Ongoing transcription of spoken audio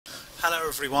Hello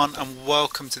everyone and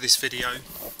welcome to this video.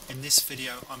 In this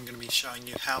video I'm going to be showing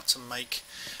you how to make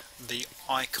the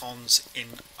icons in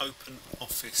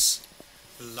OpenOffice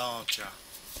larger.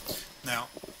 Now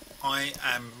I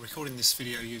am recording this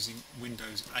video using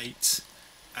Windows 8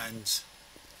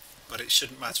 but it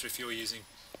shouldn't matter if you're using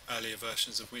earlier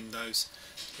versions of Windows,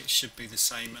 it should be the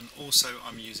same, and also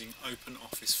I'm using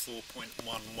OpenOffice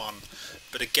 4.11,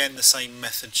 but again the same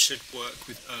method should work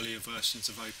with earlier versions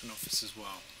of OpenOffice as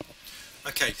well.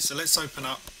 Okay, so let's open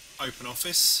up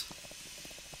OpenOffice.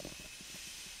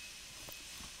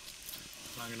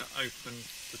 I'm going to open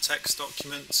the text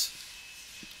document,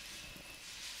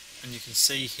 and you can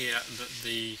see here that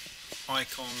the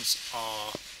icons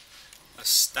are a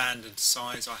standard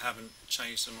size. I haven't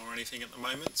changed them or anything at the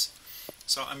moment.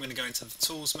 So I'm going to go into the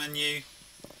Tools menu,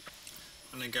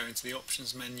 and then go into the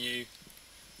Options menu,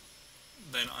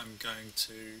 then I'm going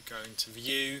to go into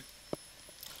View,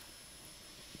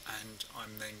 and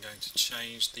I'm then going to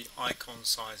change the icon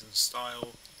size and style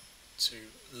to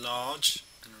large,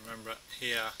 and remember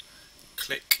here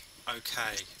click OK.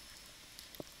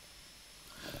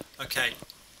 Okay,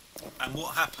 and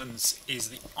what happens is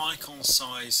the icon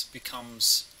size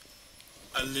becomes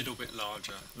a little bit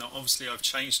larger. Now obviously I've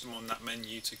changed them on that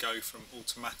menu to go from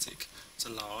automatic to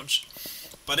large,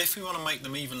 but if we want to make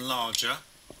them even larger,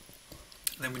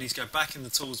 then we need to go back in the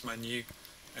Tools menu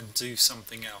and do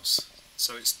something else.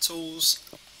 So it's Tools,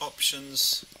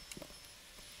 Options,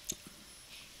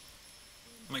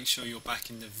 make sure you're back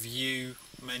in the View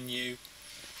menu,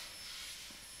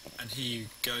 and here you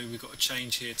go, we've got a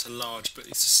change here to large, but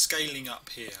it's scaling up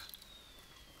here.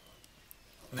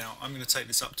 Now I'm going to take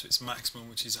this up to its maximum,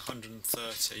 which is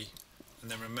 130,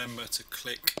 and then remember to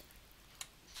click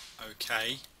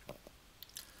OK,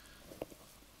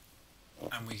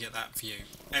 and we get that view.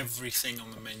 Everything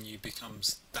on the menu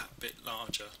becomes that bit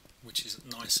larger, which is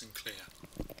nice and clear.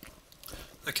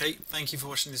 Okay, thank you for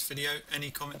watching this video.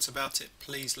 Any comments about it,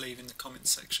 please leave in the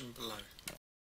comments section below.